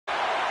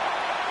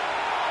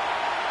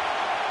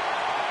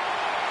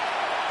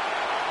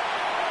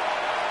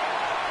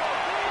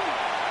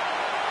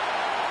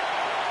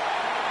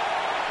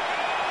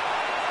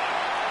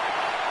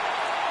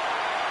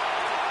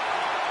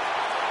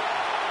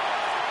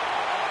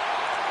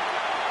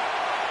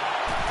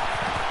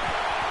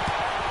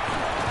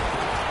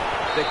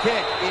The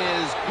kick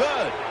is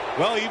good.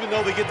 Well, even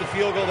though they get the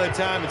field goal that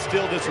time, it's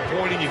still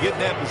disappointing. You get in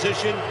that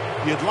position,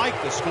 you'd like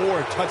to score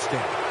a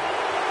touchdown.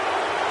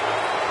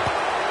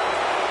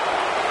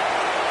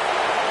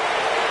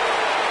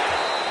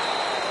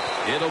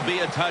 It'll be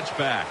a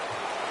touchback.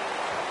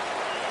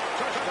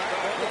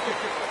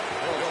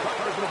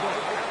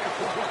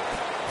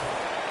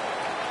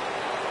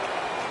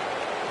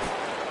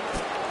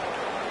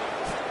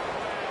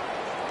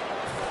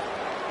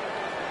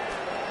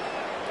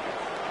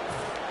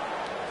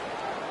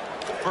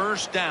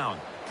 First down.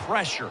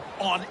 Pressure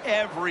on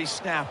every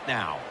snap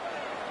now.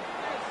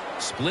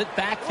 Split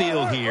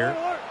backfield here.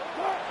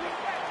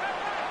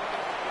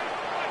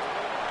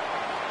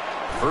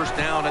 First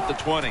down at the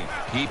 20.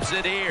 Keeps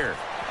it here.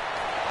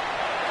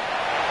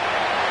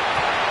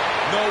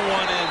 No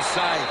one in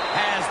sight.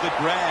 Has the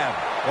grab.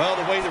 Well,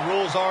 the way the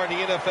rules are in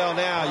the NFL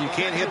now, you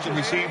can't hit the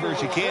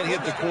receivers, you can't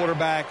hit the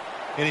quarterback.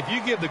 And if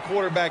you give the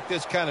quarterback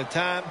this kind of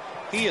time,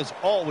 he is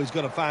always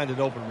going to find an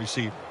open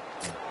receiver.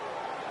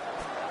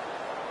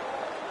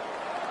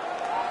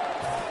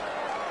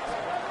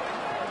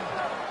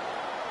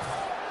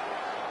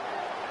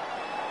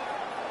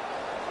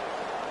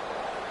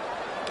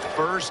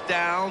 First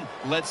down.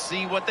 Let's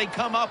see what they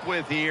come up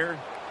with here.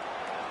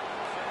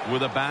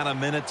 With about a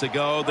minute to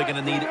go, they're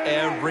going to need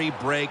every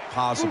break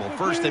possible.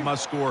 First, they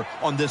must score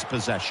on this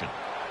possession.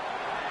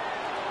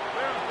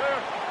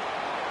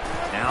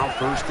 Now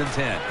first and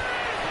 10.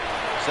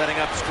 Setting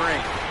up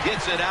string.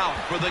 Gets it out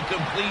for the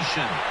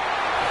completion.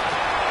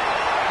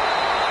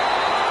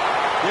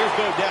 There's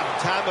no doubt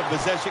time of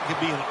possession can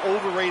be an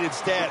overrated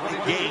stat in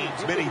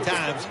games many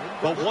times.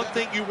 But one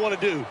thing you want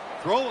to do,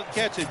 throw and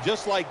catch it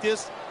just like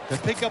this to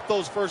pick up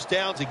those first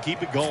downs and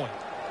keep it going.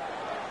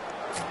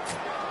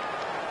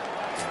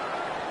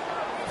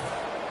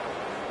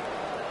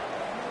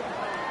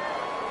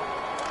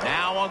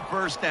 Now on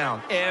first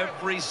down,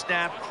 every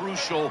snap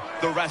crucial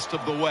the rest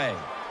of the way.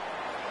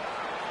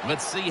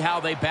 Let's see how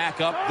they back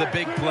up the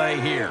big play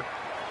here.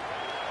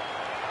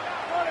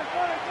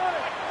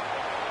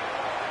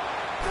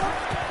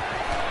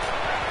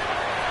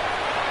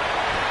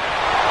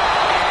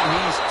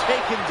 And he's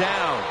taken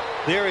down.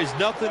 There is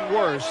nothing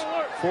worse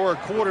for a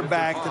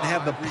quarterback than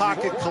have the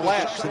pocket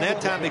collapse. And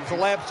that time it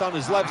collapsed on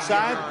his left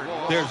side.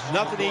 There's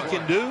nothing he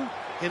can do,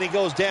 and he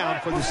goes down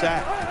for the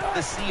sack.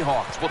 The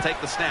Seahawks will take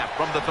the snap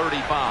from the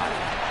 35.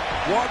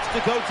 Wants to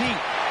go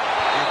deep.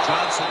 And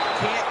Johnson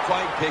can't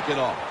quite pick it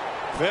off.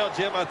 Well,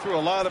 Jim, I threw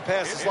a lot of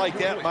passes like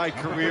that in my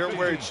career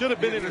where it should have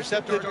been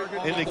intercepted,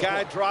 and the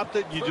guy dropped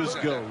it. You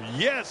just go,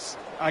 yes,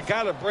 I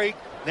got a break.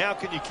 Now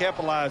can you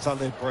capitalize on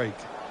that break?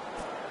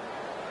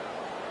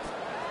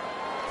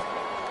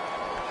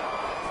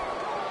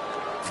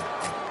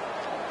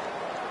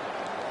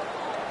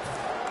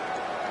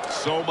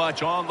 So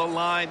much on the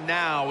line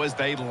now as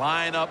they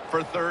line up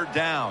for third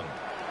down.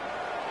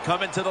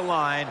 Coming to the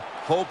line,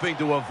 hoping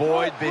to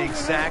avoid being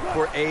sacked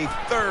for a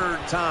third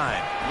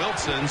time.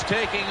 Wilson's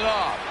taking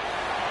off.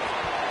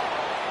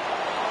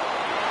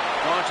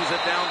 Launches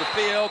it down the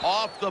field.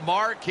 Off the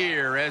mark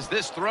here as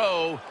this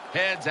throw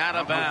heads out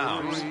of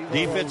bounds.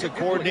 Defensive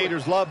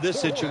coordinators love this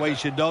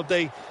situation, don't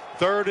they?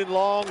 Third and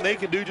long, they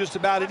can do just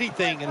about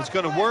anything, and it's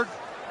going to work,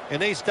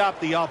 and they stop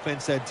the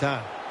offense that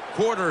time.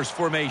 Quarters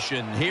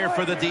formation here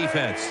for the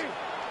defense.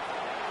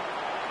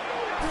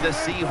 The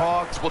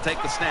Seahawks will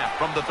take the snap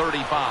from the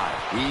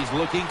 35. He's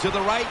looking to the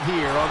right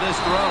here on this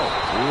throw.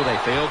 Ooh, they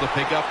failed to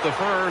pick up the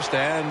first,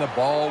 and the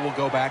ball will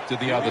go back to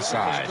the other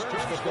side.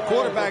 The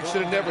quarterback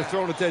should have never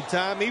thrown it that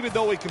time. Even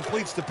though he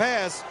completes the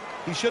pass,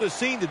 he should have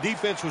seen the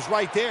defense was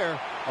right there.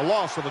 A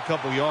loss of a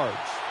couple yards.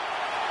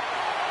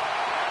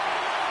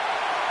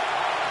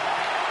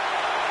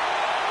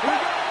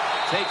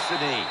 Takes the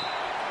knee.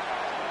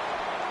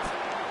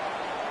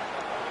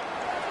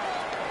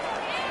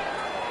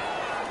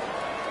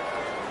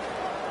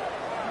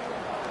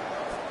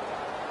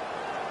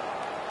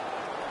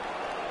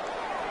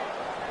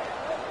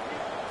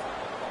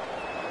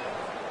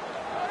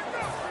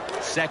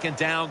 Second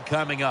down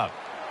coming up.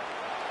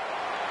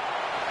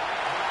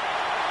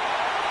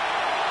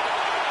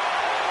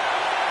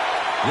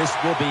 This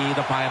will be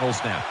the final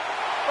snap.